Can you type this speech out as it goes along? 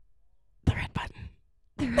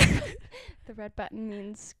The red button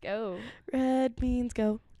means go. Red means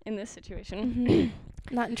go. In this situation.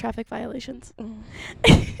 Not in traffic violations.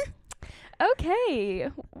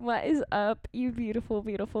 Okay. What is up, you beautiful,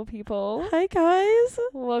 beautiful people? Hi, guys.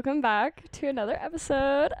 Welcome back to another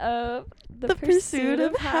episode of The Pursuit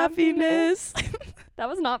of Happiness. That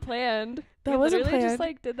was not planned. That we wasn't literally planned.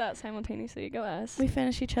 just did that simultaneously. Go us. We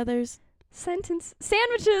finish each other's Sandwiches.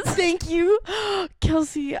 Thank you.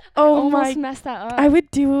 Kelsey. Oh Almost my. messed that up. I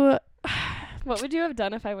would do. What would you have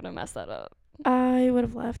done if I would have messed that up? I would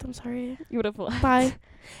have left. I'm sorry. You would have left. Bye.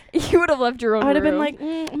 You would have left your own I would have been room. like,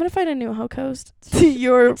 I'm going to find a new host to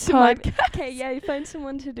your podcast. Okay, yeah, you find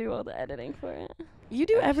someone to do all the editing for it. You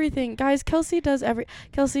do everything. Guys, Kelsey does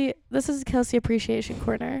Kelsey, this is Kelsey Appreciation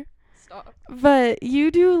Corner. Stop. But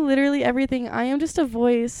you do literally everything. I am just a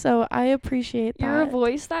voice, so I appreciate that. You're a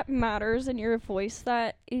voice that matters, and you're a voice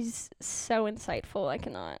that is so insightful. I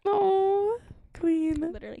cannot. Oh, queen.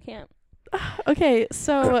 Literally can't. Okay,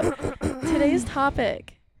 so today's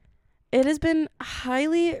topic, it has been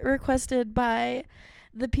highly requested by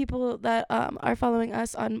the people that are following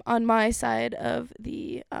us on my side of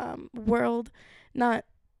the world. That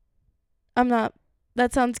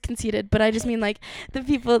sounds conceited, but I just mean like the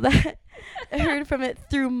people that heard from it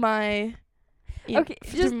through my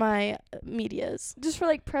through my medias. Just for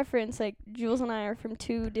like preference, like Jules and I are from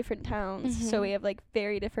 2 different towns, so we have like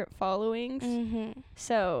very different followings.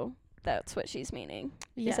 So that's what she's meaning.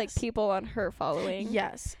 Yes. It's like people on her following.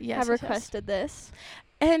 Yes. Have requested this.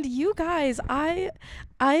 And you guys,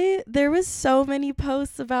 there was so many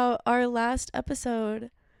posts about our last episode,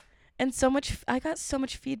 and I got so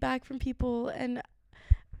much feedback from people, and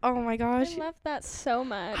oh my gosh, I love that so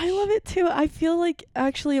much. I love it too. I feel like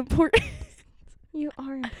actually important. You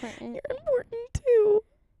are important. You're important too.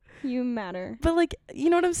 You matter. But like, you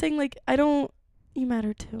know what I'm saying? Like, you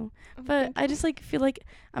matter too. But I just like feel like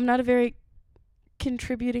I'm not a very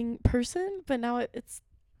contributing person, but now it's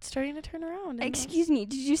starting to turn around. Excuse me,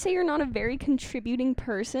 did you say you're not a very contributing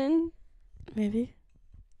person? Maybe.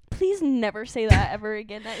 Please never say that ever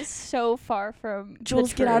again. That is so far from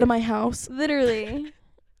Jules, get out of my house. Literally.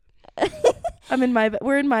 I'm in my bed.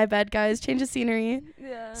 We're in my bed, guys. Change the scenery.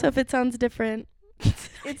 Yeah. So if it sounds different.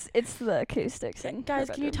 It's the acoustics. Guys,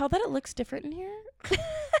 can you tell that it looks different in here?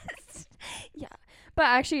 Yeah. But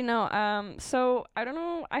actually, no. So, I don't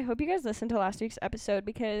know. I hope you guys listened to last week's episode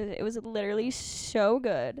because it was literally so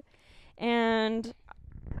good. And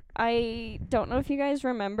I don't know if you guys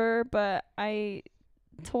remember, but I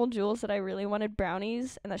told Jules that I really wanted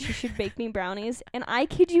brownies and that she should bake me brownies. And I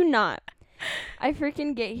kid you not, I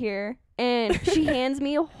freaking get here and she hands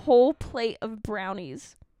me a whole plate of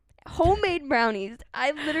brownies. Homemade brownies.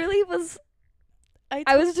 I literally was...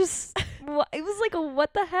 I was just... it was like a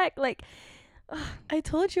what the heck? Like... I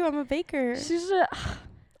told you I'm a baker.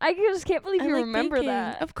 I just can't believe you remember baking.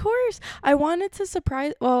 that. Of course. I wanted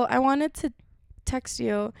to text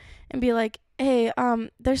you and be like, hey,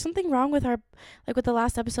 there's something wrong with with the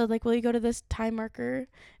last episode. Like, will you go to this time marker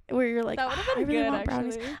where you're like, that would have been I really good, want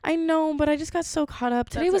brownies. actually. I know, but I just got so caught up.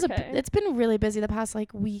 Today it's been really busy the past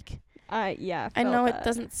like week. Yeah. I know it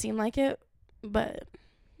doesn't seem like it, but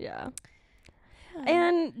yeah.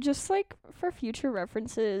 And just like for future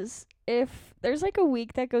references, if there's like a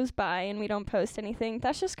week that goes by and we don't post anything,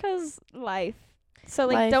 that's just 'cause life. So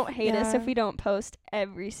like don't hate us if we don't post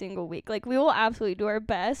every single week. Like we will absolutely do our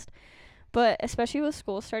best, but especially with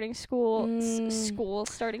school starting soon,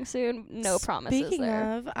 no promises Speaking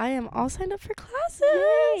there. of, I am all signed up for classes.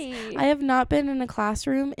 Yay. I have not been in a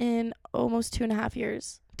classroom in almost 2.5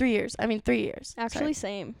 years. 3 years. I mean 3 years. Actually,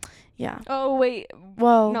 same. Yeah. Oh wait.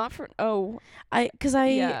 Well, not for. Oh. I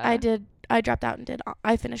dropped out and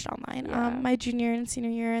I finished online. Yeah. My junior and senior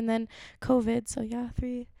year, and then COVID. So yeah,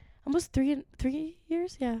 almost 3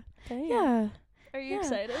 years. Yeah. Dang. Yeah. Are you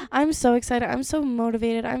excited? I'm so excited. I'm so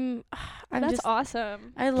motivated. That's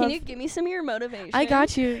awesome. Can you give me some of your motivation? I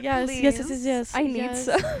got you. Yes. Please. Yes. I need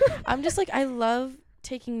some. I'm just like, I love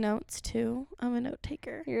taking notes too. I'm a note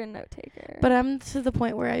taker. You're a note taker. But I'm to the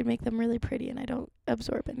point where I make them really pretty and I don't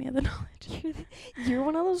absorb any of the knowledge. You're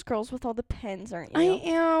one of those girls with all the pens, aren't you? I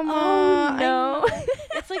am. Oh no.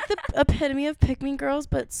 It's like the epitome of pick me girls,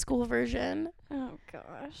 but school version. Oh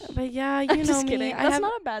gosh. But yeah, I'm you know just me. kidding. That's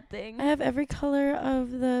not a bad thing. I have every color of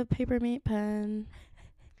the paper mate pen.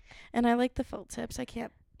 And I like the felt tips. I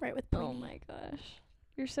can't write with pointy. Oh my gosh.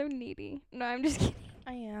 You're so needy. No, I'm just kidding.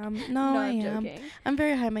 I am. No, I am. Joking. I'm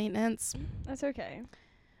very high maintenance. That's okay.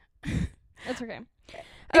 That's okay.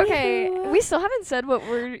 Okay, we still haven't said what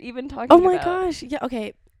we're even talking about. Oh my gosh. Yeah,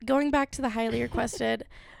 okay. Going back to the highly requested,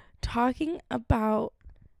 talking about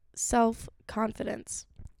self-confidence.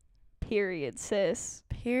 Period, sis.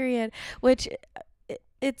 Period. Which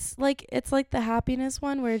it's like the happiness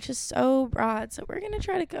one where it's just so broad. So we're gonna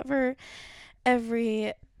try to cover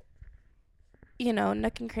every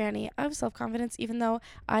nook and cranny of self-confidence, even though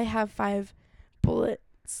I have 5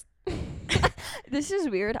 bullets. This is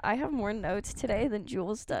weird. I have more notes today than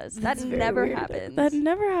Jules does. That's that very never weird. happens. That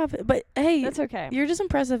never happened. But hey, that's okay. You're just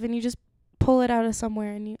impressive, and you just pull it out of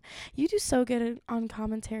somewhere, and you do so good on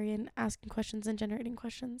commentary and asking questions and generating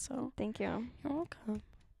questions. So thank you. You're welcome.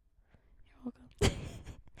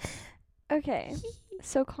 Okay.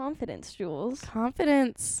 So confidence, Jules.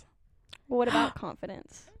 Confidence. What about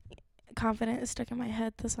confidence? Confident is stuck in my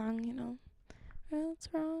head. The song, What's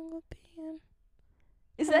wrong with being?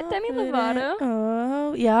 Is that Demi Lovato?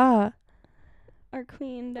 Oh yeah. Our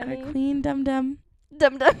queen, Demi. Our queen, Dum Dum.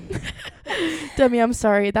 Dum Dum. Demi, I'm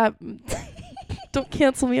sorry. That don't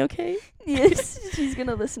cancel me, okay? Yes, she's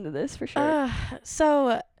gonna listen to this for sure.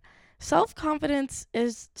 So self-confidence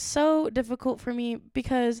is so difficult for me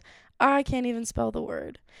because I can't even spell the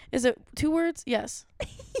word. Is it 2 words? Yes.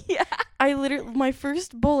 Yeah. I literally, my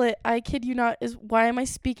first bullet, I kid you not, is why am I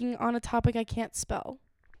speaking on a topic I can't spell?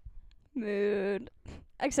 Mood.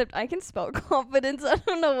 Except I can spell confidence. I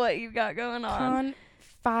don't know what you got going on.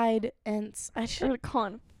 Confidence. I should.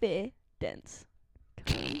 Confidence.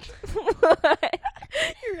 What?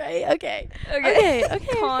 You're right. Okay.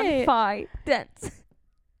 Confidence.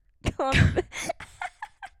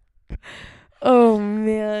 Oh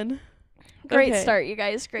man. Great start, you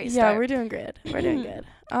guys. Great start. Yeah, we're doing good. We're doing good.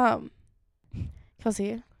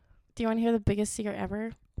 Kelsey, do you want to hear the biggest secret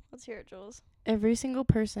ever? Let's hear it, Jules. Every single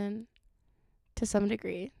person, to some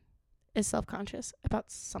degree, is self-conscious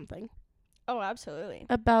about something. Oh, absolutely.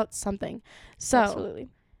 About something. So, absolutely.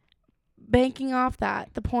 Banking off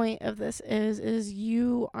that, the point of this is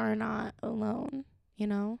you are not alone,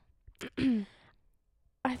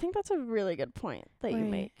 I think that's a really good point that you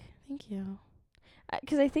make. Thank you.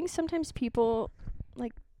 Because I think sometimes people,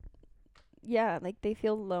 they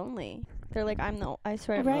feel lonely. They're like, I'm the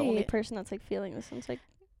only person that's, feeling this. And it's like...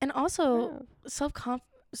 And also,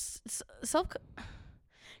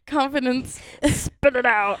 self-confidence. Spit it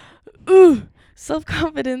out. Ooh.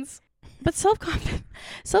 Self-confidence. But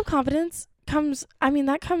self-confidence comes... I don't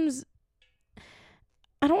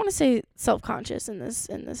want to say self-conscious in this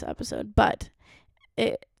episode, but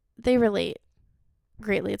they relate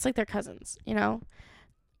greatly. It's like they're cousins,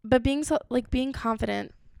 But being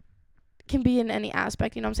confident can be in any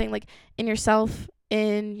aspect, you know what I'm saying? Like in yourself,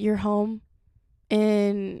 in your home,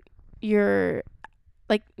 in your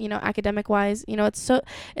academic wise, it's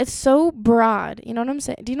so broad, you know what I'm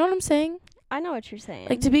saying? Do you know what I'm saying? I know what you're saying.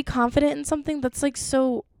 Like to be confident in something that's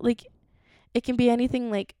so it can be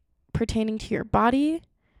anything pertaining to your body,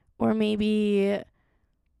 or maybe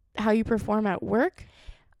how you perform at work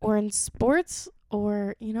or in sports,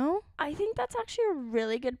 or I think that's actually a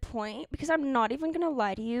really good point, because I'm not even gonna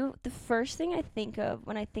lie to you, the first thing I think of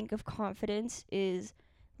when I think of confidence is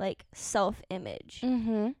self-image.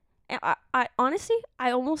 Mm-hmm. And I honestly,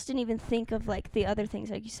 I almost didn't even think of the other things,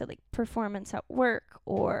 like you said, performance at work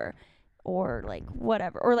or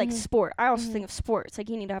whatever, or sport. I also think of sports,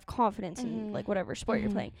 you need to have confidence in whatever sport you're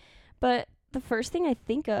playing. But the first thing I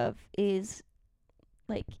think of is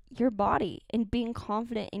your body and being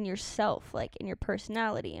confident in yourself, in your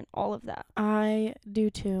personality and all of that. I do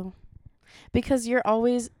too, because you're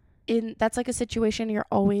always in. That's a situation you're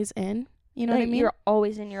always in. You know what I mean? You're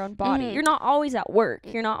always in your own body. You're not always at work.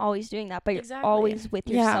 You're not always doing that, but you're always with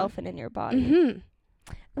yourself and in your body.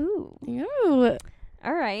 Ooh.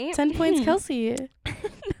 All right. 10 points, Kelsey.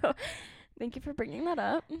 No. Thank you for bringing that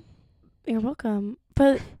up. You're welcome.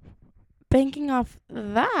 But banking off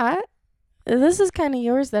that, this is kind of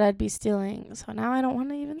yours that I'd be stealing. So now I don't want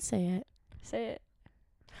to even say it. Say it.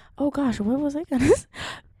 Oh, gosh. What was I going to say?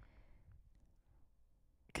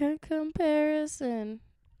 Comparison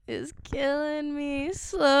is killing me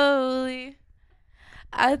slowly.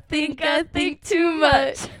 I think too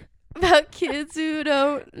much about kids who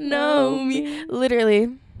don't know me.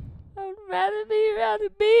 Literally. I'd rather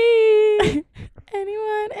be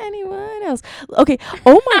anyone else. Okay.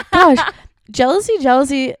 Oh my gosh.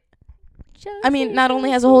 Jealousy. I mean, not only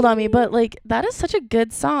has a hold on me, but that is such a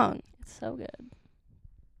good song. It's so good.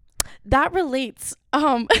 That relates.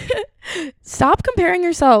 Stop comparing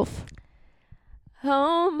yourself.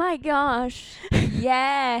 Oh my gosh.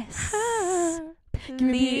 Yes.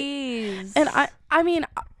 Please. And I mean,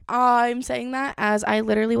 I'm saying that as I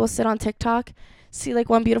literally will sit on TikTok, see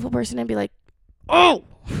one beautiful person and be like, oh,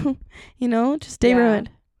 just day ruined.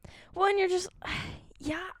 Well, and you're just,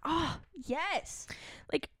 oh, yes.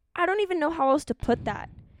 I don't even know how else to put that.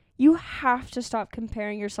 You have to stop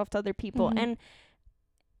comparing yourself to other people. And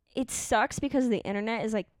it sucks because the internet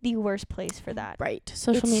is like the worst place for that. Right.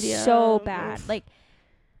 Social It's media. so bad.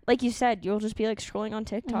 Like you said, you'll just be like scrolling on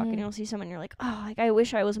TikTok and Mhm. you'll see someone and you're like, oh, like I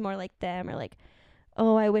wish I was more like them, or like,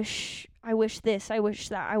 oh, I wish this, I wish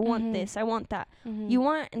that, I want Mhm. this, I want that. Mhm. You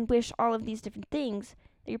want and wish all of these different things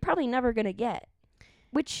that you're probably never gonna get,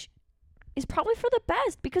 which is probably for the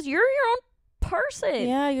best because you're your own person.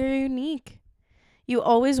 Yeah, you're unique. You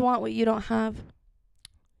always want what you don't have.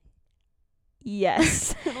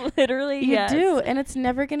 Yes. Literally, You yes. do, and it's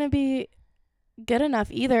never gonna be good enough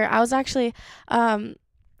either. I was actually,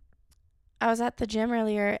 I was at the gym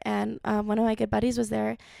earlier, and one of my good buddies was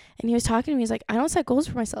there, and he was talking to me. He's like, I don't set goals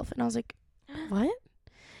for myself, and I was like, what?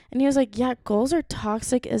 And he was like, yeah, goals are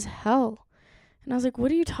toxic as hell. And I was like,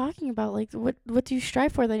 what are you talking about? Like, what do you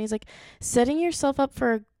strive for then? He's like, setting yourself up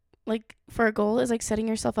for a goal is like setting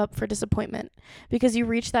yourself up for disappointment, because you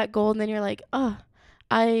reach that goal and then you're like, oh,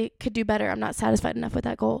 I could do better. I'm not satisfied enough with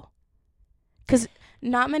that goal. Because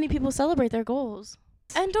not many people celebrate their goals.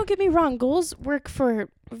 And don't get me wrong, goals work for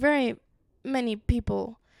very many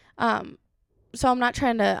people. So I'm not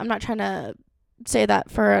trying to say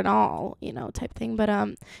that for an all, type thing.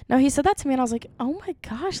 But no, he said that to me and I was like, oh my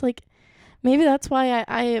gosh, like maybe that's why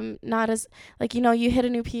I am not as, like, you hit a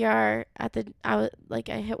new PR I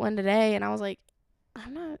hit one today and I was like,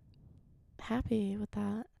 I'm not happy with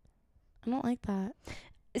that. I don't like that.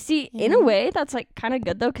 See, in a way, that's like kind of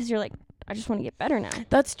good though, because you're like, I just want to get better now.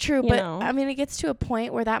 That's true, You but know? I mean, it gets to a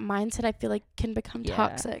point where that mindset I feel like can become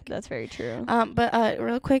toxic. That's very true. But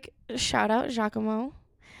real quick, shout out Giacomo,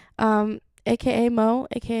 aka Mo,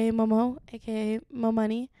 aka Momo, aka Mo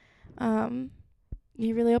Money.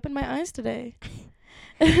 You really opened my eyes today.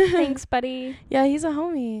 Thanks, buddy. Yeah, he's a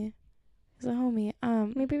homie.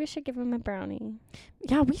 Maybe we should give him a brownie.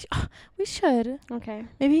 Yeah, we should. Okay.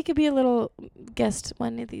 Maybe he could be a little guest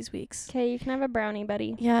one of these weeks. Okay, you can have a brownie,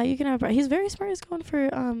 buddy. Yeah, you can have. He's very smart. He's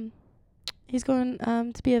going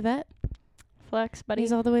to be a vet. Flex, buddy.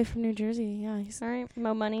 He's all the way from New Jersey. Yeah, he's all right.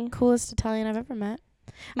 Mo money. Coolest Italian I've ever met.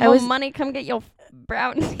 Mo money, come get your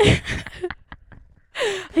brownie.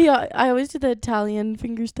 Yeah, I always do the Italian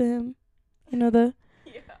fingers to him. Yeah.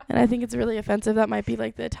 And I think it's really offensive. That might be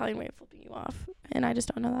like the Italian way of flipping you off, and I just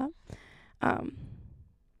don't know that. I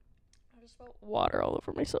just felt water all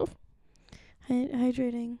over myself.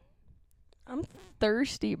 Hydrating. I'm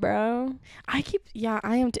thirsty, bro. I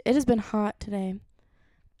am. It has been hot today.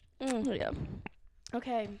 Yeah.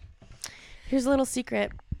 Okay. Here's a little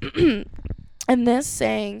secret. And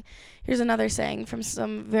here's another saying from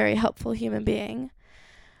some very helpful human being.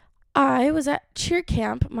 I was at cheer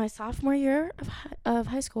camp my sophomore year of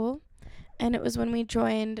high school, and it was when we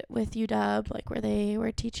joined with UW, like where they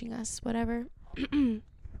were teaching us whatever.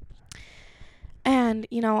 And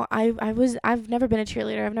I've never been a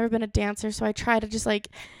cheerleader, I've never been a dancer, so I try to just like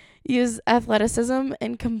use athleticism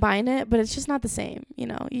and combine it, but it's just not the same.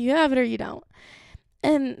 You have it or you don't.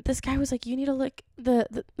 And this guy was like, you need to look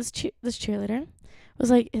this cheerleader was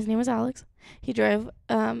like, his name was Alex. He drove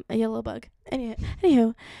a yellow bug.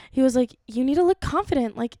 Anywho, he was like, you need to look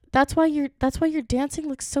confident. Like that's why your dancing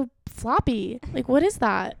looks so floppy. Like what is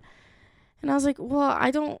that? And I was like, well, I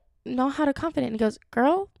don't know how to confident. And he goes,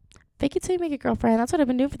 girl, fake it till you make it, girlfriend. That's what I've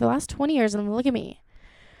been doing for the last 20 years. And look at me.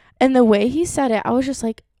 And the way he said it, I was just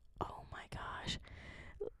like, oh my gosh.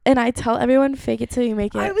 And I tell everyone, fake it till you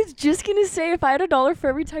make it. I was just gonna say, if I had $1 for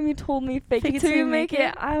every time you told me fake it till you make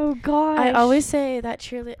it. Oh gosh. I always say that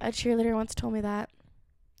a cheerleader once told me that.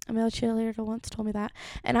 A male cheerleader once told me that.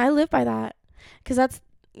 And I live by that. Because that's,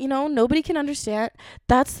 nobody can understand.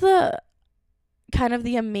 That's the kind of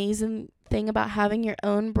the amazing thing about having your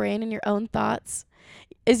own brain and your own thoughts,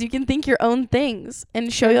 is you can think your own things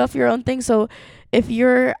and show off your own things. So if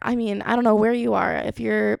you're, I don't know where you are, if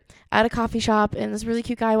you're at a coffee shop and this really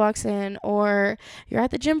cute guy walks in, or you're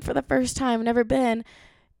at the gym for the first time, never been,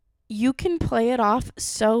 you can play it off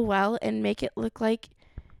so well and make it look like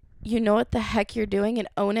you know what the heck you're doing and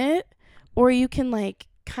own it. Or you can like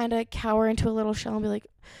kind of cower into a little shell and be like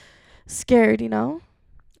scared,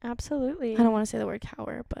 Absolutely. I don't want to say the word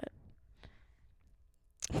cower, but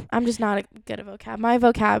I'm just not good at vocab. My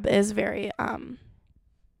vocab is very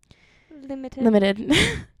limited.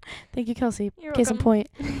 Thank you, Kelsey. You're Case in welcome. point.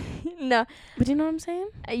 No. But do you know what I'm saying?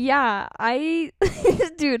 Yeah,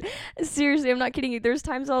 dude, seriously, I'm not kidding you. There's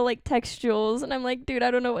times I'll like text Jules and I'm like, dude, I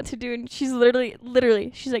don't know what to do. And she's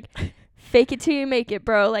literally, she's like, fake it till you make it,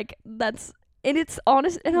 bro. Like and it's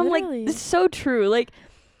honest. And I'm Literally. like, it's so true. Like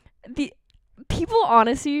the people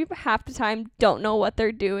honestly half the time don't know what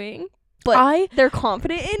they're doing. but they're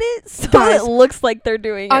confident in it, so Guys, it looks like they're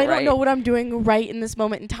doing it right. I don't know what I'm doing right in this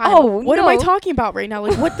moment in time. Oh, what am I talking about right now?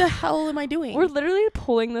 Like, what the hell am I doing? We're literally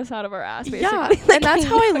pulling this out of our ass, basically. Yeah, Like, and that's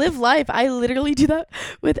how I live life. I literally do that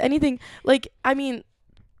with anything. Like, I mean,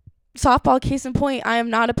 softball, case in point, I am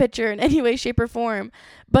not a pitcher in any way, shape, or form.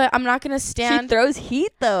 But I'm not going to stand. She throws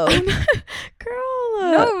heat, though. Girl,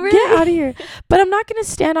 no, really? Get out of here. But I'm not going to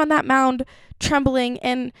stand on that mound trembling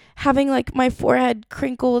and having, like, my forehead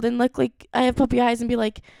crinkled and look like I have puppy eyes and be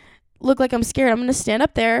like, look like I'm scared. I'm going to stand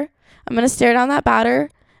up there. I'm going to stare down that batter.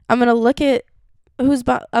 I'm going to look at I'm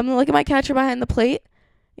going to look at my catcher behind the plate.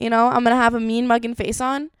 You know, I'm going to have a mean mugging face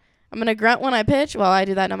on. I'm going to grunt when I pitch. Well, I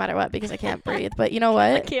do that no matter what because I can't breathe. But you know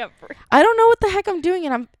what? I can't breathe. I don't know what the heck I'm doing.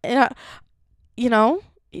 And you know,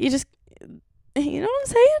 you just, you know what I'm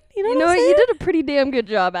saying? You know what? You did a pretty damn good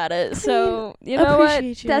job at it. So, you know what?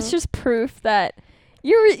 You. That's just proof that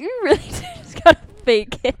you really just got to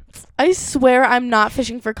fake it. I swear I'm not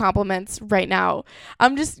fishing for compliments right now.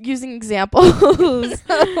 I'm just using examples.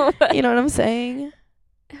 You know what I'm saying?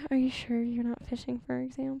 Are you sure you're not fishing for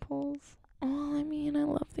examples? Oh, I mean, I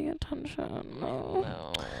love the attention. No.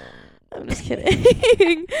 I'm just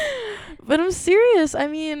kidding. But I'm serious. I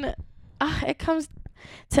mean, it comes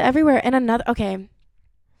to everywhere. And okay.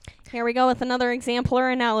 Here we go with another example or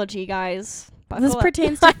analogy, guys. Buckle this up.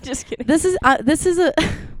 pertains to. I'm just kidding. This is a. I'm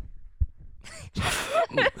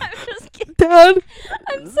just kidding. Dad.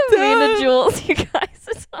 I'm so mean to Jules, you guys.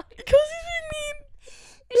 It's not because he's been mean.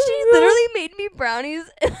 She literally made me brownies,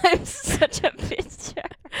 and I'm such a bitch.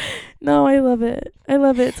 No, I love it.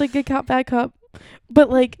 It's like good cop, bad cop. But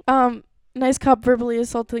like, nice cop verbally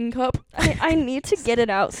assaulting cop. I need to get it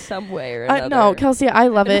out some way or another. No, Kelsey, I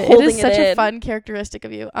love it. It is such a fun characteristic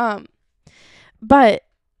of you. But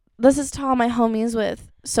this is to all my homies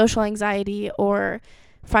with social anxiety or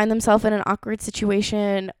find themselves in an awkward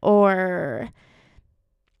situation or.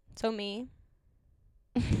 So me.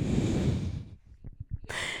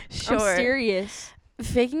 Sure. I'm serious.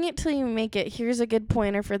 Faking it till you make it. Here's a good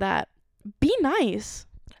pointer for that. Be nice.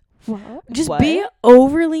 What? Just be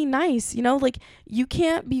overly nice. You know, like, you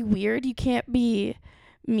can't be weird. You can't be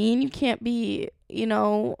mean. You can't be, you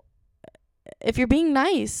know, if you're being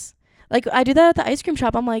nice. Like, I do that at the ice cream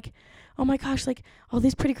shop. I'm like, oh my gosh, like, all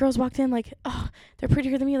these pretty girls walked in. Like, oh, they're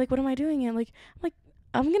prettier than me. Like, what am I doing? And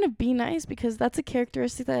I'm going to be nice because that's a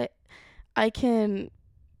characteristic that I can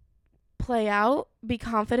play out, be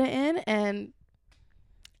confident in, and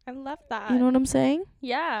I love that. You know what I'm saying?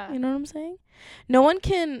 Yeah. You know what I'm saying? No one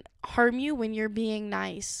can harm you when you're being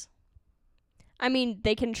nice. I mean,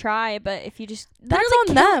 they can try, but if you just that's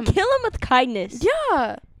on them. Kill them with kindness.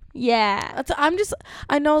 Yeah. Yeah.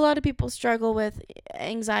 I know a lot of people struggle with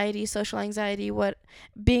anxiety, social anxiety,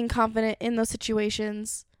 being confident in those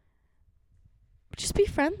situations. Just be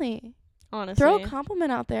friendly. Honestly. Throw a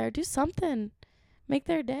compliment out there. Do something. Make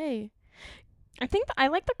their day. I think I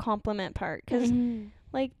like the compliment part because,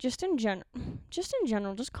 like, just in general, just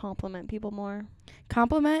compliment people more.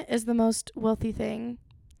 Compliment is the most wealthy thing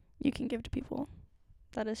you can give to people.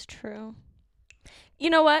 That is true. You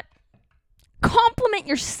know what? Compliment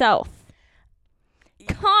yourself.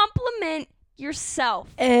 Compliment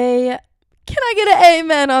yourself. Can I get an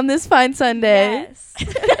amen on this fine Sunday? Yes.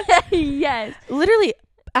 Yes. Literally,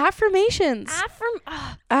 affirmations.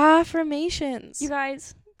 Affirmations. You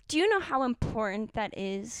guys, do you know how important that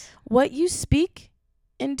is? What you speak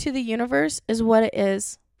into the universe is what it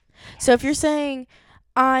is. Yes. So if you're saying,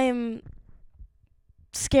 I'm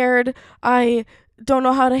scared, I don't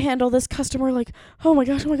know how to handle this customer, like, oh my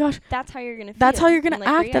gosh. That's how you're going to feel. That's how you're going to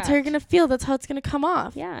act. React. That's how you're going to feel. That's how it's going to come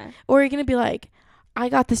off. Yeah. Or you're going to be like, I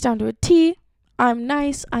got this down to a T. I'm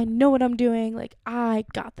nice. I know what I'm doing. Like, I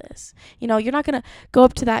got this. You know, you're not going to go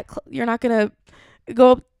up to that. You're not going to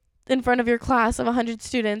go up in front of your class of 100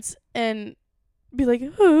 students and be like,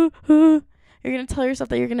 you're going to tell yourself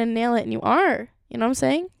that you're going to nail it, and you are. You know what I'm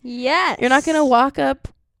saying? Yes. You're not going to walk up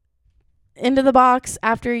into the box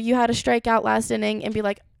after you had a strikeout last inning and be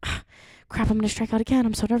like, crap, I'm going to strike out again.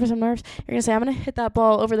 I'm so nervous. You're going to say, I'm going to hit that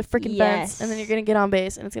ball over the freaking fence, and then you're going to get on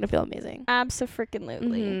base, and it's going to feel amazing.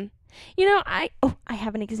 Abso-freaking-lutely. Mm-hmm. You know, I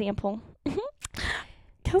have an example.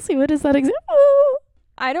 Kelsey, what is that example?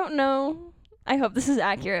 I don't know. I hope this is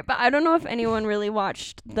accurate, but I don't know if anyone really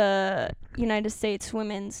watched the United States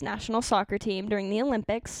women's national soccer team during the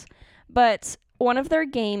Olympics, but one of their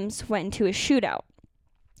games went into a shootout.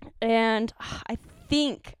 And I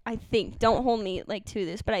think, don't hold me like to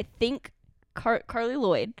this, but I think Carly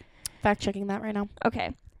Lloyd. Fact checking that right now.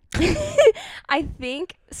 Okay. I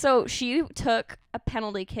think so. She took a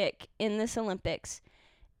penalty kick in this Olympics,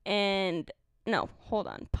 and no, hold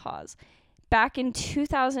on, pause. back in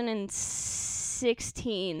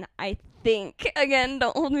 2016, I think, again,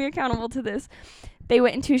 don't hold me accountable to this, they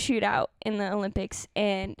went into a shootout in the Olympics,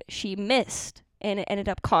 and she missed, and it ended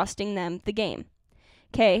up costing them the game.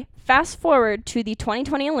 Okay, fast forward to the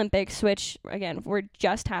 2020 Olympics, which, again, were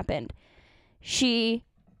just happened. She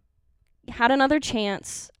had another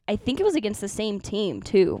chance. I think it was against the same team,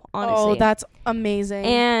 too, honestly. Oh, that's amazing.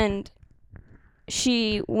 And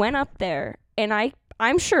she went up there, and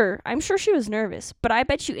I'm sure she was nervous, but I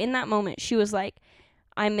bet you in that moment she was like,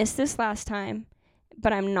 I missed this last time,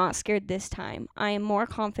 but I'm not scared this time. I am more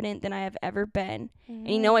confident than I have ever been. And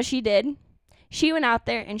you know what she did? She went out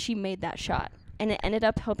there and she made that shot, and it ended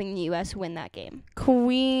up helping the U.S. win that game.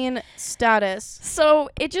 Queen status. So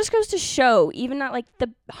it just goes to show, even at like the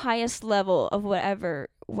highest level of whatever,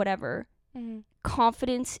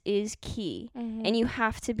 confidence is key. And you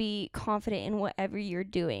have to be confident in whatever you're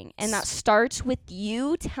doing. And that starts with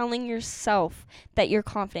you telling yourself that you're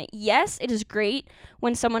confident. Yes, it is great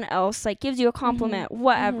when someone else like gives you a compliment,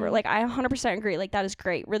 whatever. Like I 100% agree. Like that is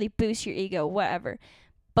great. Really boosts your ego, whatever.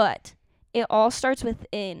 But it all starts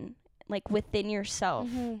within yourself.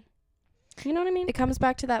 You know what I mean? It comes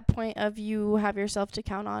back to that point of you have yourself to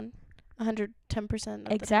count on 110%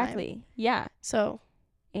 of exactly. the time. Yeah. So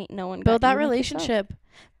ain't no one build got that you like relationship.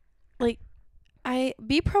 Like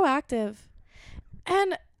be proactive.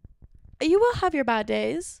 And you will have your bad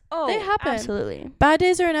days. Oh, they happen. Absolutely. Bad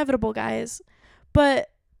days are inevitable, guys.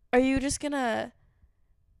 But are you just gonna...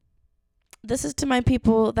 This is to my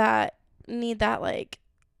people that need that, like,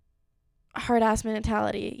 hard-ass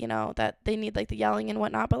mentality, you know, that they need, like, the yelling and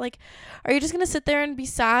whatnot. But, like, are you just gonna sit there and be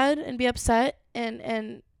sad and be upset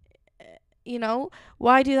and you know,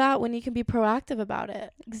 why do that when you can be proactive about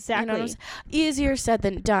it? Exactly. You know what I'm saying? Easier said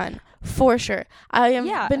than done, for sure. I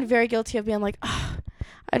have been very guilty of being like,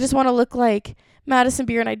 I just want to look like Madison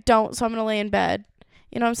Beer and I don't, so I'm going to lay in bed.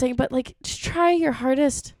 You know what I'm saying? But, like, just try your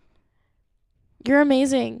hardest. You're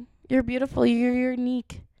amazing. You're beautiful. You're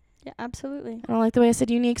unique. Yeah, absolutely. I don't like the way I said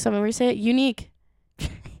unique, so I'm going to say it. Unique.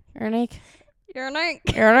 You're unique. You're unique.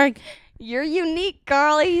 You're unique. You're unique,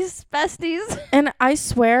 girlies, besties. And I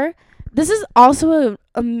swear... This is also an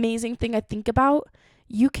amazing thing I think about.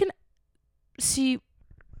 You can see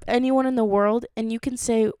anyone in the world and you can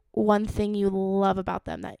say one thing you love about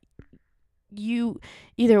them that you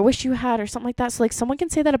either wish you had or something like that. So, like, someone can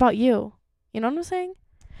say that about you. You know what I'm saying?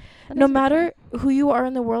 No matter who you are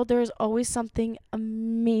in the world, there is always something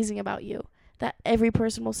amazing about you that every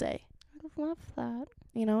person will say. I love that.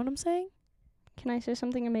 You know what I'm saying? Can I say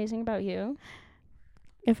something amazing about you?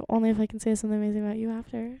 If I can say something amazing about you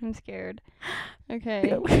after. I'm scared.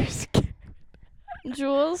 Okay. We're scared.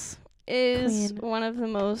 Jules is one of the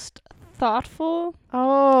most thoughtful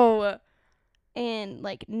and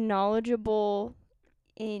like knowledgeable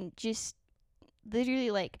and just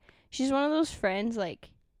literally like she's one of those friends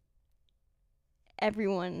like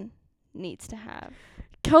everyone needs to have.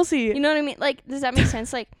 Kelsey. You know what I mean? Like, does that make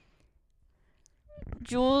sense? Like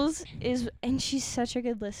Jules is, and she's such a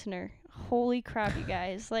good listener. Holy crap, you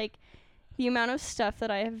guys. Like, the amount of stuff that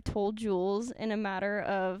I have told Jules in a matter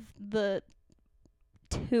of the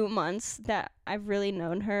 2 months that I've really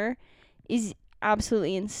known her is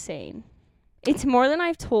absolutely insane. It's more than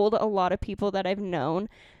I've told a lot of people that I've known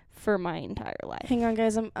for my entire life. Hang on,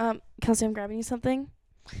 guys. Kelsey, I'm grabbing you something,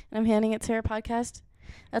 and I'm handing it to her podcast.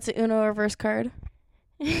 That's an Uno reverse card.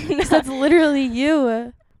 That's literally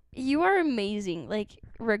you. You are amazing, like,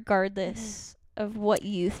 regardless of what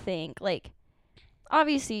you think. Like,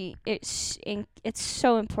 obviously, it's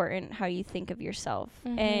so important how you think of yourself.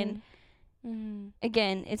 And,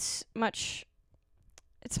 again, it's much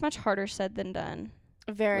harder said than done.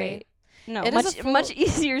 Very. Wait, no, it much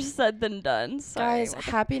easier said than done. Sorry. Guys,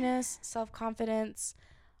 happiness, self-confidence,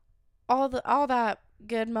 all that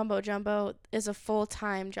good mumbo-jumbo is a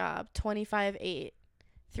full-time job. 25/8,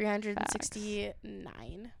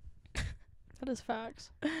 369. That is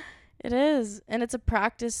facts. It is. And it's a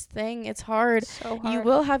practice thing. It's hard. So hard. You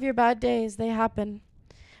will have your bad days. They happen.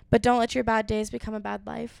 But don't let your bad days become a bad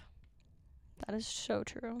life. That is so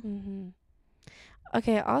true.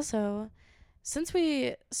 Okay, also, since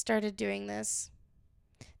we started doing this,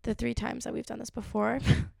 the 3 times that we've done this before,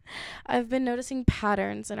 I've been noticing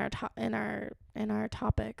patterns in our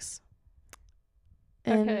topics.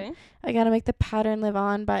 And okay. I got to make the pattern live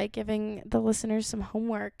on by giving the listeners some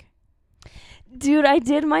homework. Dude, I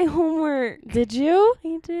did my homework. Did you?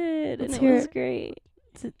 I did. Let's and hear it was it. great.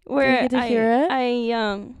 Did you get to hear it? I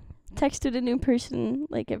texted a new person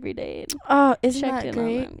like every day. Oh, isn't checked that in on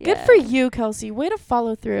great? them. Good Yeah. for you, Kelsey. Way to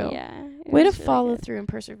follow through. Yeah. Way to follow through and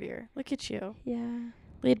persevere. Look at you. Yeah.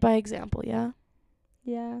 Lead by example, yeah?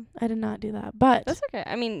 Yeah. I did not do that, but That's okay.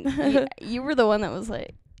 I mean, you were the one that was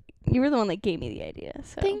like, you were the one that gave me the idea.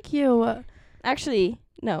 So thank you. actually,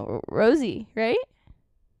 no, Rosie, right?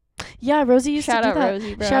 Yeah, Rosie used Shout to do out that.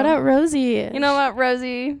 Rosie, bro. Shout out Rosie. You know what,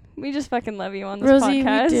 Rosie? We just fucking love you on this Rosie,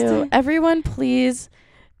 podcast. we do. Everyone, please,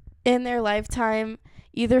 in their lifetime,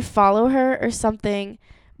 either follow her or something.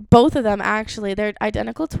 Both of them, actually. They're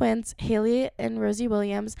identical twins, Haley and Rosie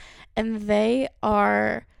Williams, and they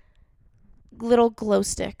are little glow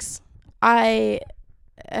sticks. I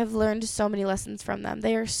have learned so many lessons from them.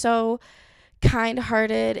 They are so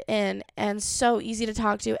kind-hearted and so easy to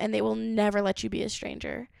talk to, and they will never let you be a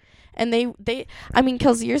stranger. And they I mean,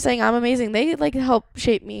 Kelsey, you're saying I'm amazing. They like help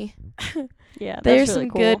shape me. Yeah, They're that's really some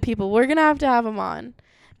cool. good people. We're gonna have to have them on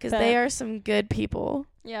because they Bet. are some good people.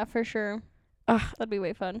 Yeah, for sure. Ugh. That'd be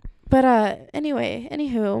way fun. But anyway,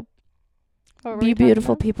 anywho, What were be we talking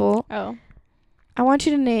beautiful about? people. Oh. I want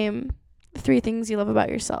you to name 3 things you love about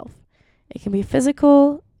yourself. It can be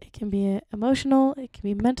physical, it can be emotional, it can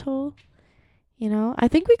be mental. You know, I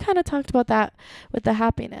think we kind of talked about that with the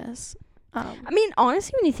happiness. I mean,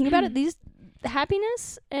 honestly, when you think about it, these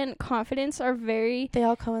happiness and confidence are very... They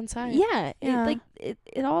all coincide. Yeah. Yeah.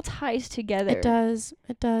 It all ties together. It does.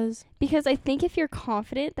 It does. Because I think if you're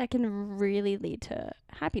confident, that can really lead to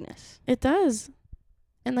happiness. It does.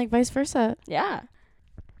 And like vice versa. Yeah.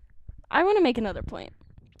 I want to make another point.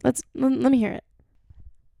 Let me hear it.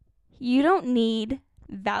 You don't need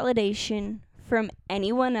validation from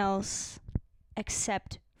anyone else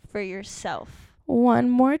except for yourself. One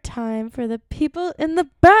more time for the people in the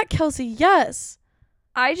back, Kelsey. Yes.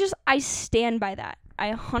 I stand by that.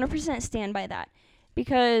 I 100% stand by that.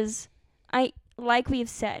 Because like we've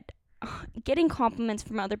said, getting compliments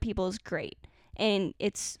from other people is great. And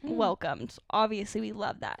it's welcomed. Obviously, we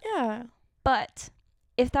love that. Yeah. But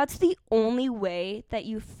if that's the only way that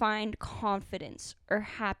you find confidence or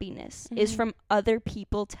happiness is from other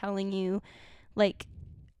people telling you, like,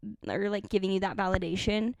 or like giving you that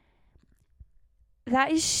validation,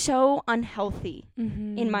 that is so unhealthy,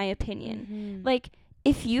 in my opinion. Like,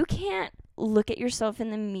 if you can't look at yourself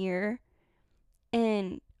in the mirror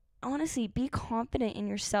and honestly be confident in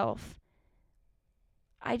yourself,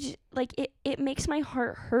 I just, like, it makes my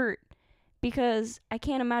heart hurt because I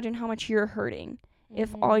can't imagine how much you're hurting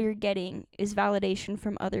if all you're getting is validation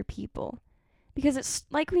from other people. Because it's,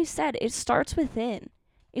 like we said, it starts within.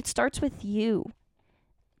 It starts with you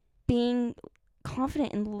being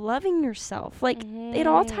confident and loving yourself. Like, it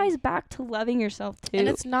all ties back to loving yourself too. And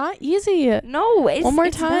it's not easy. No, it's one more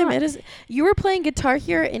it's time. not. It is. You were playing guitar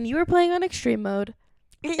here, and you were playing on extreme mode.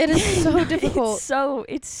 It is so difficult.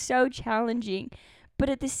 It's so challenging, but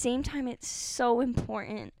at the same time, it's so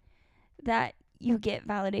important that you get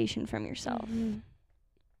validation from yourself.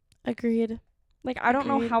 Agreed. Like, I don't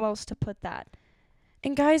know Agreed. how else to put that.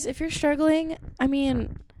 And guys, if you're struggling, I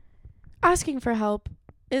mean, asking for help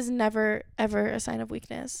is never ever a sign of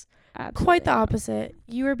weakness. Absolutely. Quite the opposite.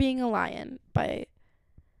 You are being a lion by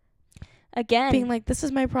Again, being like, this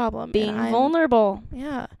is my problem. being and I'm vulnerable.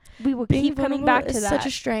 Yeah. We will Being keep coming back to is that. such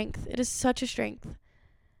a strength. It is such a strength.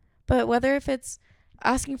 But whether if it's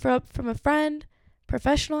asking for help from a friend,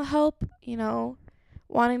 professional help, you know,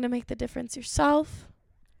 wanting to make the difference yourself,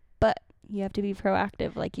 You have to be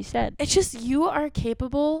proactive, like you said. it's just you are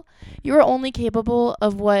capable. You are only capable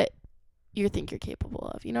of what you think you're capable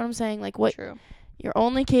of. You know what I'm saying? Like what True. you're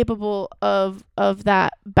only capable of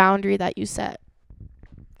that boundary that you set.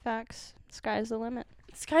 Facts. Sky's the limit.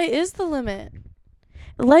 Sky is the limit.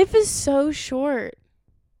 Life is so short.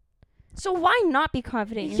 So why not be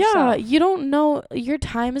confident in Yeah, yourself? you don't know. Your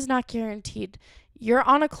time is not guaranteed. You're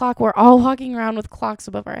on a clock. We're all walking around with clocks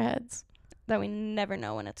above our heads. That we never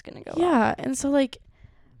know when it's going to go Yeah, off. and so like,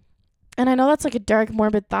 and I know that's like a dark,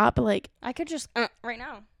 morbid thought, but like, I could just, right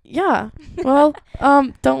now. yeah. Well,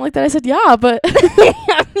 don't like that I said yeah, but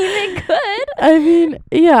I mean, they could. I mean,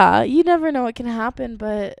 yeah, you never know what can happen,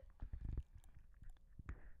 but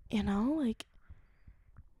you know, like,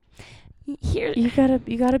 Here, you gotta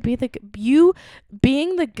be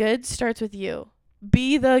being the good starts with you.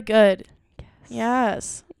 Be the good.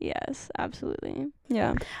 Yes. Yes, absolutely.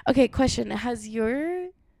 Yeah. Okay, question. Has your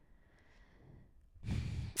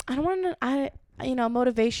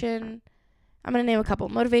motivation, I'm going to name a couple.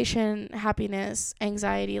 Motivation, happiness,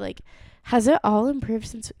 anxiety, like, has it all improved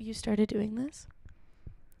since you started doing this?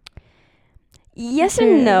 Yes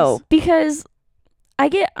and no, because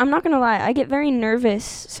I'm not going to lie, I get very nervous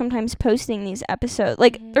sometimes posting these episodes.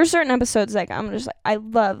 Like, there's certain episodes, like, I'm just like, I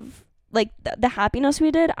love, like, the happiness we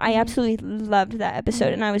did. I absolutely loved that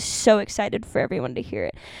episode, and I was so excited for everyone to hear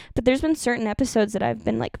it. But there's been certain episodes that I've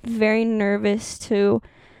been, like, very nervous to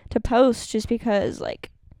to post just because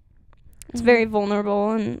like it's very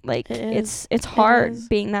vulnerable and like it's hard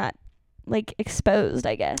being that like exposed,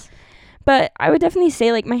 I guess. But I would definitely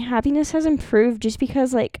say like my happiness has improved just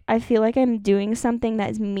because like I feel like I'm doing something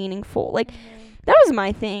that is meaningful. Like that was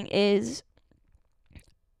my thing, is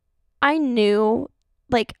I knew,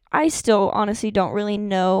 like I still honestly don't really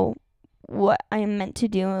know what I am meant to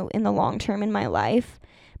do in the long term in my life,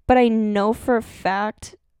 but I know for a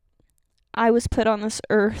fact I was put on this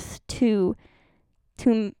earth to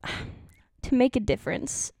make a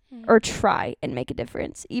difference, or try and make a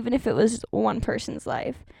difference, even if it was one person's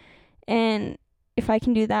life. And if I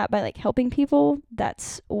can do that by like helping people,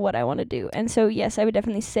 that's what I want to do. And so yes, I would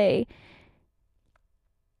definitely say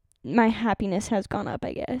my happiness has gone up,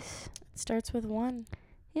 I guess. It starts with one.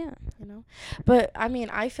 Yeah. You know? But I mean,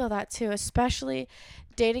 I feel that too, especially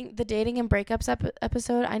dating and breakups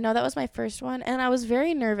episode. I know that was my first one, and I was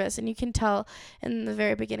very nervous, and you can tell in the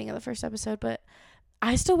very beginning of the first episode, but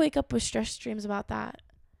I still wake up with stress dreams about that.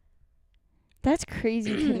 That's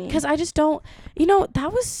crazy to me. Because I just don't,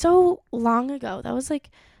 that was so long ago. That was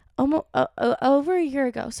like almost over a year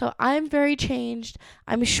ago. So I'm very changed.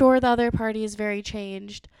 I'm sure the other party is very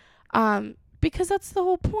changed. Because that's the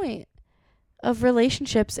whole point of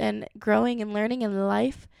relationships and growing and learning in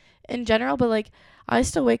life in general. But like, I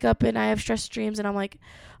still wake up and I have stress dreams, and I'm like,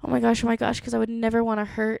 oh my gosh, because I would never want to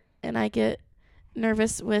hurt. And I get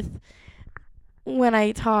nervous with when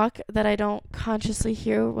I talk that I don't consciously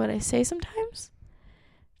hear what I say sometimes.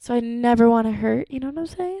 So I never want to hurt, you know what I'm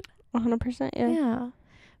saying? 100%, yeah. Yeah.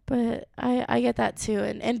 But I get that too.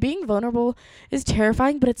 And being vulnerable is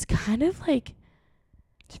terrifying, but it's kind of like,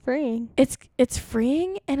 it's freeing. It's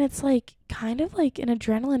freeing, and it's like kind of like an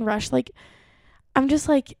adrenaline rush. Like I'm just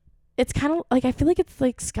like, it's kind of like, I feel like it's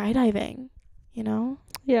like skydiving, you know?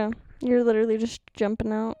 Yeah. You're literally just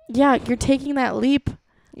jumping out. Yeah, you're taking that leap.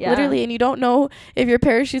 Yeah. Literally, and you don't know if your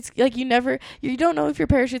parachute's like you don't know if your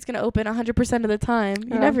parachute's gonna open 100% of the time.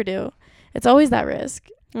 You never do. It's always that risk.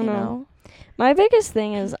 You know. My biggest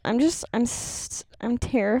thing is I'm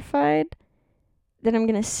terrified that I'm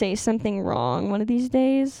gonna say something wrong one of these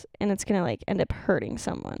days, and it's gonna like end up hurting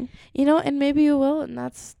someone. And maybe you will, and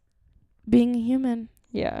that's being human.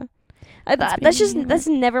 Yeah. That's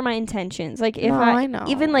never my intentions. Like if I know,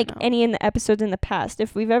 even like any in the episodes in the past,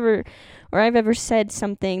 if I've ever said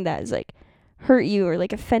something that is like hurt you or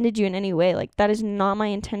like offended you in any way, like that is not my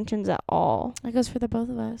intentions at all. That goes for the both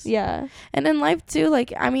of us. Yeah. And in life too,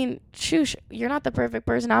 like I mean, shoosh, you're not the perfect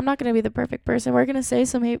person. I'm not gonna be the perfect person. We're gonna say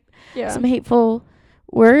some hateful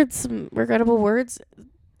words, some regrettable words.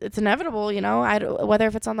 It's inevitable, whether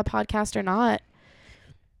if it's on the podcast or not.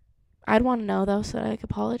 I'd want to know, though, so that I could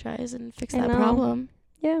apologize and fix that problem.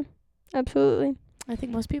 Yeah, absolutely. I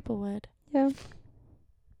think most people would. Yeah.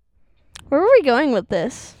 Where were we going with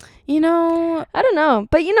this? I don't know.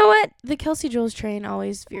 But you know what? The Kelsey Juls train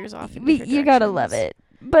always veers off in different you gotta love it.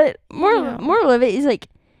 But more of it is like,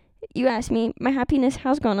 you asked me, my happiness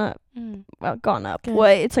has gone up. Well, gone up. Good.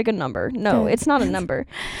 What? It's like a number. No, it's not a number.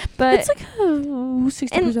 But it's like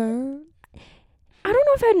 60%. I don't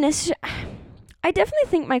know if I'd necessarily... I definitely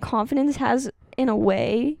think my confidence has, in a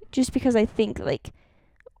way, just because I think, like,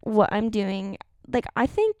 what I'm doing, like, I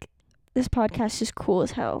think this podcast is cool as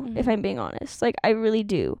hell, if I'm being honest. Like, I really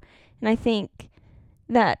do. And I think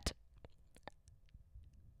that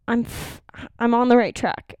I'm on the right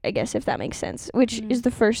track, I guess, if that makes sense, which is the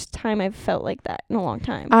first time I've felt like that in a long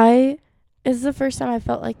time. It's the first time I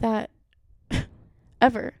felt like that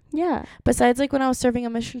ever. Yeah. Besides, like, when I was serving a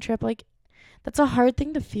mission trip, like, that's a hard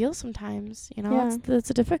thing to feel sometimes, Yeah.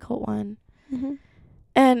 It's a difficult one. Mm-hmm.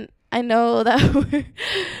 And I know that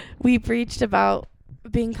we preached about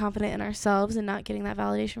being confident in ourselves and not getting that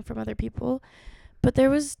validation from other people. But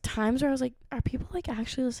there was times where I was like, are people, like,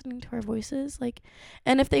 actually listening to our voices? Like,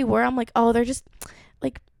 and if they were, I'm like, oh, they're just,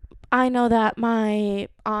 like, I know that my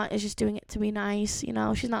aunt is just doing it to be nice, She's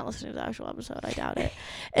not listening to the actual episode. I doubt it.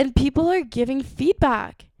 And people are giving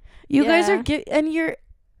feedback. You guys are and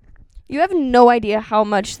you have no idea how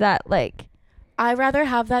much that, like... I'd rather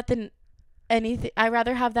have that than anything. I'd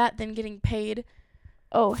rather have that than getting paid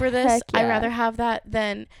for this. Yeah. I'd rather have that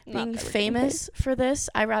than being famous for this.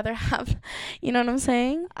 I'd rather have... You know what I'm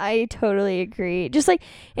saying? I totally agree. Just, like...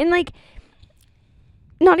 And, like...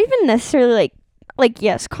 Not even necessarily, like...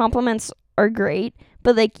 yes, compliments are great.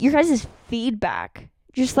 But, like, your guys' feedback.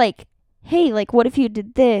 Just, like... Hey, like, what if you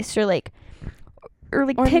did this? Or, like... Or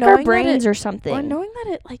pick our brains or something. Or knowing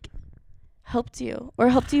that it, like... helped you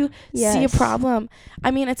see a problem.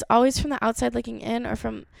 I mean, it's always from the outside looking in, or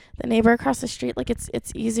from the neighbor across the street. Like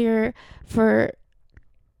it's easier for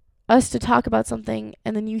us to talk about something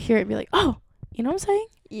and then you hear it and be like, oh, You know what I'm saying?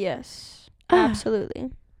 Yes. Ah.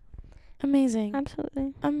 Absolutely. Amazing.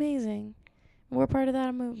 Absolutely. Amazing. We're part of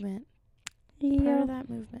that movement. Part Yeah. of that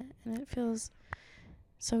movement. And it feels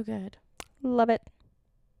so good. Love it.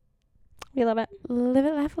 We love it. Live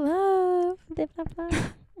it, laugh, love. Live, laugh,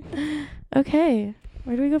 love. Okay.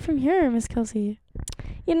 Where do we go from here, Miss Kelsey?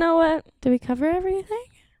 You know what? Did we cover everything?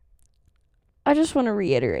 I just want to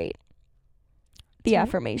reiterate the Sorry?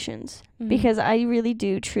 affirmations Mhm. because I really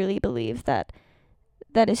do truly believe that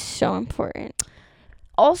is so important.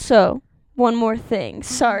 Also, one more thing.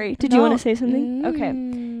 Sorry. Did you want No. to say something? Okay.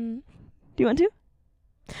 Mm. Do you want to?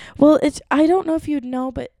 Well, I don't know if you'd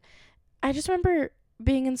know, but I just remember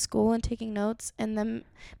being in school and taking notes, and then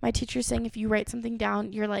my teacher saying if you write something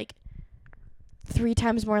down, you're like 3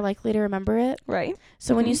 times more likely to remember it. Right.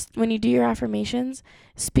 So when you do your affirmations,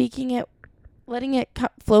 speaking it, letting it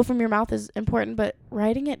flow from your mouth is important, but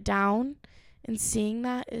writing it down and seeing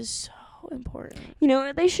that is so important. You know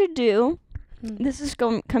what they should do? This is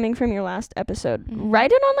coming from your last episode.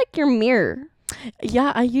 Write it on like your mirror.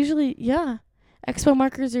 Yeah, Expo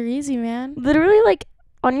markers are easy, man. Literally like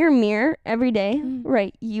on your mirror every day. Mm.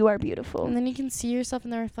 Right. You are beautiful. And then you can see yourself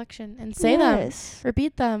in the reflection and say them.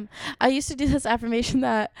 Repeat them. I used to do this affirmation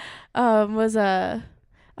that was oh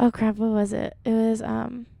crap, what was it? It was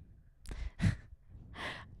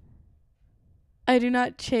I do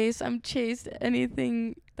not chase, I'm chased.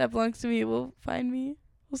 Anything that belongs to me will find me.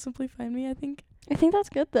 Will simply find me, I think. I think that's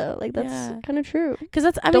good though. Like that's kind of true. Cuz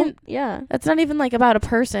that's yeah. That's not even like about a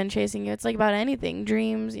person chasing you. It's like about anything,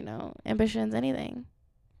 dreams, ambitions, anything.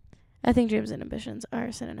 I think dreams and ambitions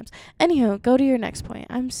are synonyms. Anywho, go to your next point.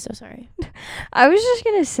 I'm so sorry. I was just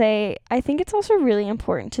going to say, I think it's also really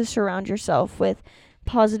important to surround yourself with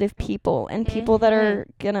positive people and people that are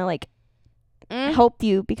going to like help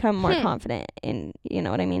you become more confident in, you know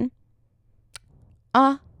what I mean?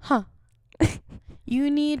 You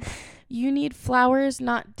need flowers,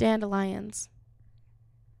 not dandelions.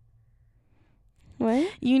 What?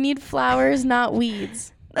 You need flowers, not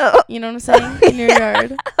weeds. Oh. You know what I'm saying? In your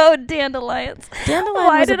yard. Oh, dandelions.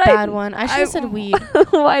 Dandelion was a bad one. I should have said weed.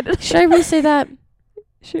 Why did Should I re-say that?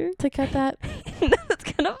 Sure. To cut that? That's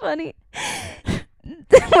kind of funny.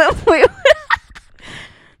 Wait.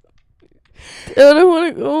 I don't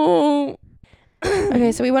want to go.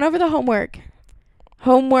 Okay, so we went over the homework.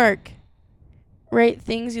 Rate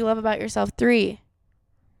things you love about yourself. 3.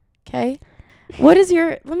 Okay? What is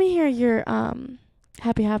let me hear your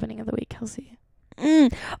happy happening of the week, Kelsey.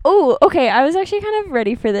 Oh, okay. I was actually kind of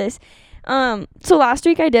ready for this. So last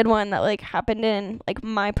week I did one that like happened in like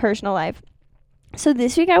my personal life. So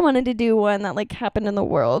this week I wanted to do one that like happened in the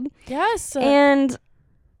world. Yes. And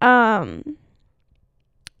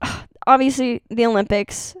obviously the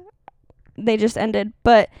Olympics, they just ended,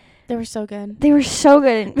 but they were so good.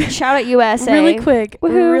 Shout out USA.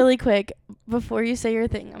 Really quick before you say your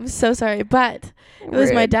thing. I'm so sorry, but it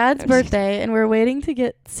was my dad's birthday and we're waiting to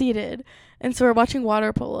get seated. And so we're watching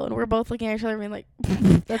water polo, and we're both looking at each other and being like,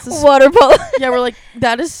 that's a water polo. Yeah, we're like,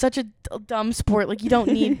 that is such a dumb sport. Like, you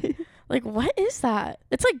don't need, like, what is that?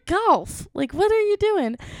 It's like golf. Like, what are you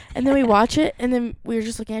doing? And then we watch it, and then we were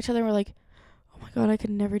just looking at each other, and we're like, oh my God, I could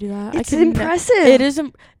never do that. It's impressive. It is.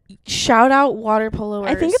 Shout out water poloers.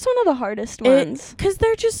 I think it's one of the hardest ones. Because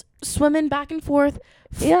they're just swimming back and forth.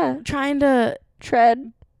 Trying to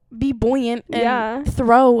be buoyant and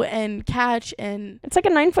throw and catch, and it's like a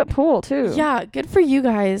 9-foot pool too. Yeah, good for you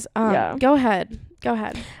guys. Go ahead.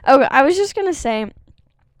 Okay, I was just gonna say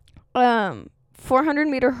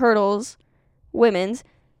 400-meter hurdles women's,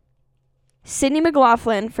 Sydney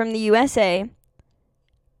McLaughlin from the USA,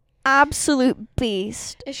 absolute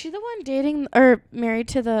beast. Is she the one dating or married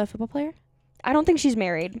to the football player? I don't think she's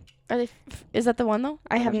married. Are they is that the one though?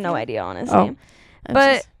 I have no idea, honestly.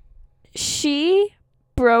 But she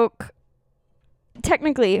broke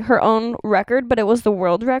technically her own record, but it was the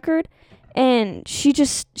world record, and she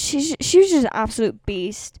was just an absolute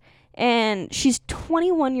beast, and she's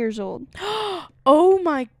 21 years old. Oh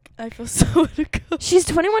my, I feel so good. She's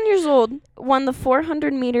 21 years old, won the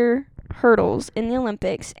 400-meter hurdles in the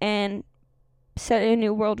Olympics and set a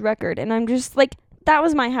new world record, and I'm just like, that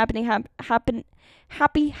was my happy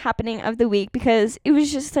happening of the week, because it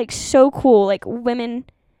was just like so cool. Like, women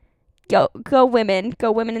go women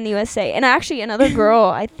in the USA. And actually another girl,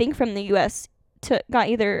 I think from the US,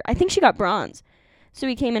 I think she got bronze. So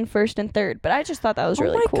we came in first and third. But I just thought that was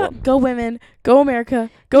really cool. God. Go women, go America,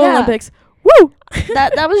 go Olympics. Woo!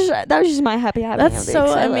 that was just my happy happening of the week.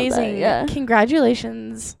 That's so amazing. Yeah.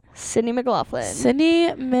 Congratulations. Sydney McLaughlin.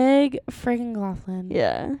 Sydney Meg friggin' Laughlin.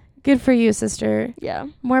 Yeah. Good for you, sister. Yeah.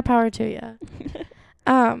 More power to you.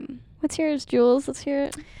 What's yours, Jules? Let's hear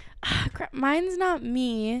it. Mine's not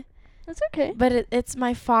me. That's okay. But it's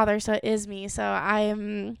my father, so it is me. So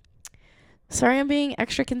I'm sorry I'm being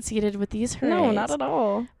extra conceited with these hoorays. No, not at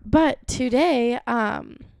all. But today,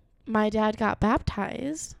 my dad got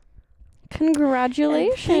baptized.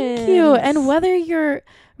 Congratulations. And thank you. And whether you're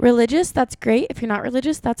religious, that's great. If you're not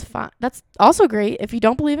religious, that's fine. That's also great. If you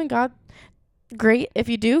don't believe in God, great. If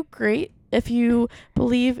you do, great. If you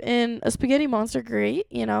believe in a spaghetti monster, great,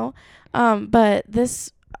 you know. But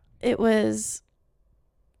it was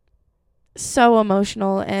so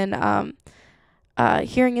emotional, and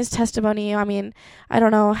hearing his testimony. I mean, I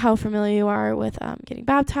don't know how familiar you are with getting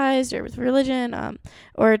baptized or with religion,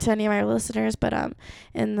 or to any of my listeners, but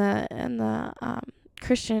in the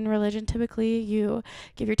Christian religion, typically you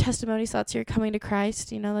give your testimony, so that's you're coming to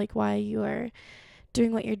Christ, you know, like why you are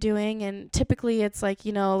doing what you're doing. And typically it's like,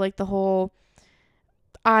 you know, like the whole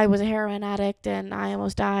I was a heroin addict and I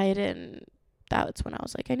almost died, and that's when I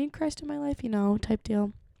was like, I need Christ in my life, you know, type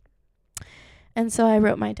deal. And so I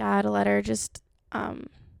wrote my dad a letter just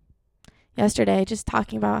yesterday, just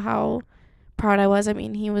talking about how proud I was. I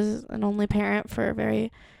mean, he was an only parent for a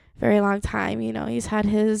very, very long time. You know, he's had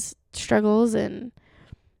his struggles and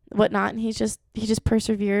whatnot, and he just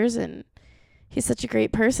perseveres, and he's such a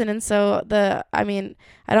great person. And so I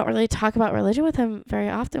don't really talk about religion with him very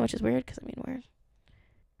often, which is weird because, I mean,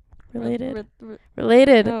 we're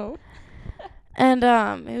related. Oh. And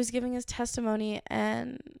he was giving his testimony,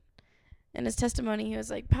 and in his testimony, he was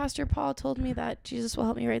like, Pastor Paul told me that Jesus will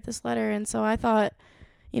help me write this letter. And so I thought,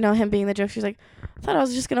 you know, him being the joke, she's like, I thought I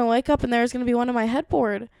was just going to wake up and there was going to be one on my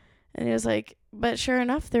headboard. And he was like, but sure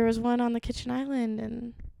enough, there was one on the kitchen island.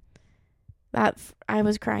 And that I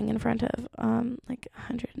was crying in front of like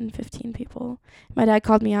 115 people. My dad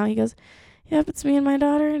called me out. He goes, yep, it's me and my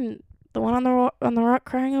daughter and the one on the rock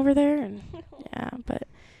crying over there. And yeah, but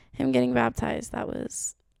him getting baptized, that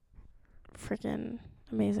was freaking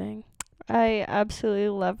amazing. I absolutely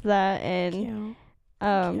love that, and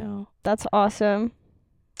that's awesome.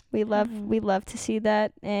 We love to see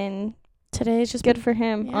that, and today is just good for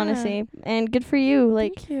him, honestly, and good for you.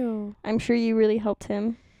 Like, thank you. I'm sure you really helped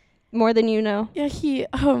him more than you know. Yeah, he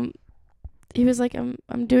was like,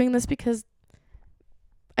 I'm doing this because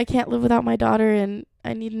I can't live without my daughter, and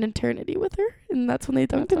I need an eternity with her. And that's when they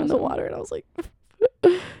dunked him in the water, and I was like,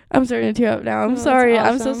 I'm starting to tear up now. I'm sorry.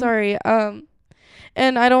 Awesome. I'm so sorry.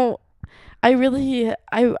 And I don't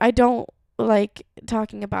like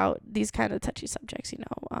talking about these kind of touchy subjects, you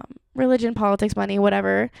know, religion, politics, money,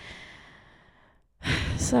 whatever.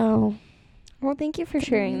 So, well, thank you for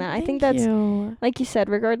sharing that. I think that's, like you said,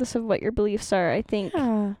 regardless of what your beliefs are, I think,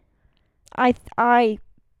 I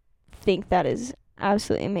think that is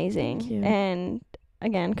absolutely amazing. Thank you. And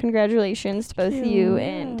again, congratulations to both you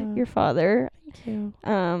and your father. Thank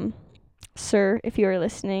you. Sir, if you are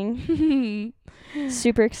listening,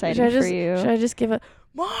 super excited for you. Should I just give a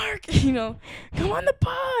Mark, you know, come on the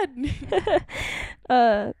pod?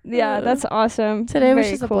 Yeah, that's awesome. Today was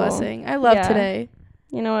just a blessing. I love today.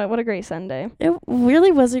 You know what a great Sunday. It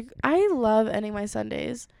really was. I love ending my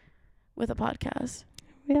Sundays with a podcast.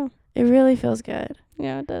 Yeah. It really feels good.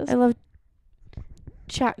 Yeah, it does. I love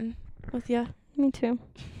chatting with you. Me too.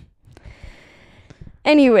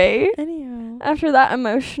 Anyway, after that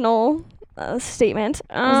emotional statement.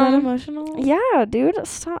 Was that emotional? Yeah, dude.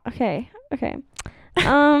 Stop. Okay.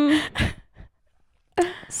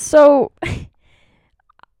 So,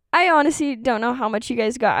 I honestly don't know how much you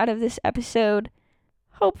guys got out of this episode.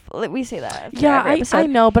 Hopefully, we say that. Yeah, I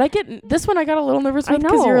know, but this one I got a little nervous with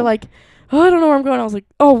because you were like, oh, I don't know where I'm going. I was like,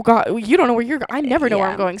 oh, God, you don't know where you're going. I never know where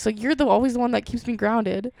I'm going. So you're always the one that keeps me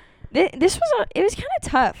grounded. It was kind of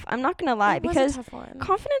tough. I'm not gonna lie, because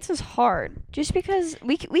confidence is hard. Just because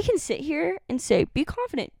we can sit here and say, be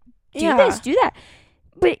confident, do this, do that,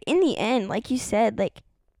 but in the end, like you said, like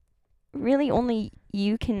really only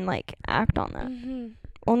you can like act on that. Mm-hmm.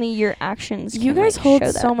 Only your actions. You guys hold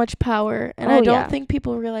so much power, and I don't think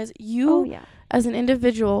people realize you as an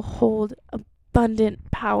individual hold abundant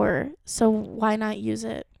power. So why not use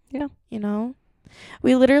it? Yeah, you know,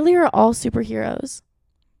 we literally are all superheroes.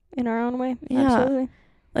 In our own way. Yeah. Absolutely.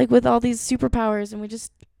 Like with all these superpowers, and we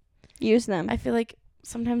just use them. I feel like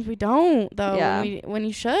sometimes we don't, though. Yeah. When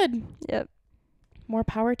you should. Yep. More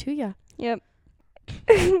power to you. Yep.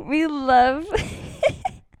 We love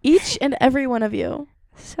each and every one of you.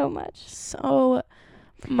 So much. So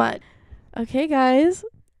much. Okay, guys.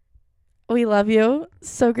 We love you.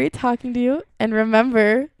 So great talking to you. And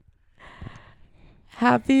remember,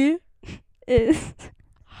 happy is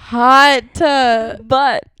hot.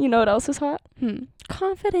 But you know what else is hot?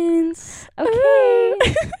 Confidence.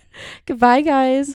 Okay. Goodbye, guys.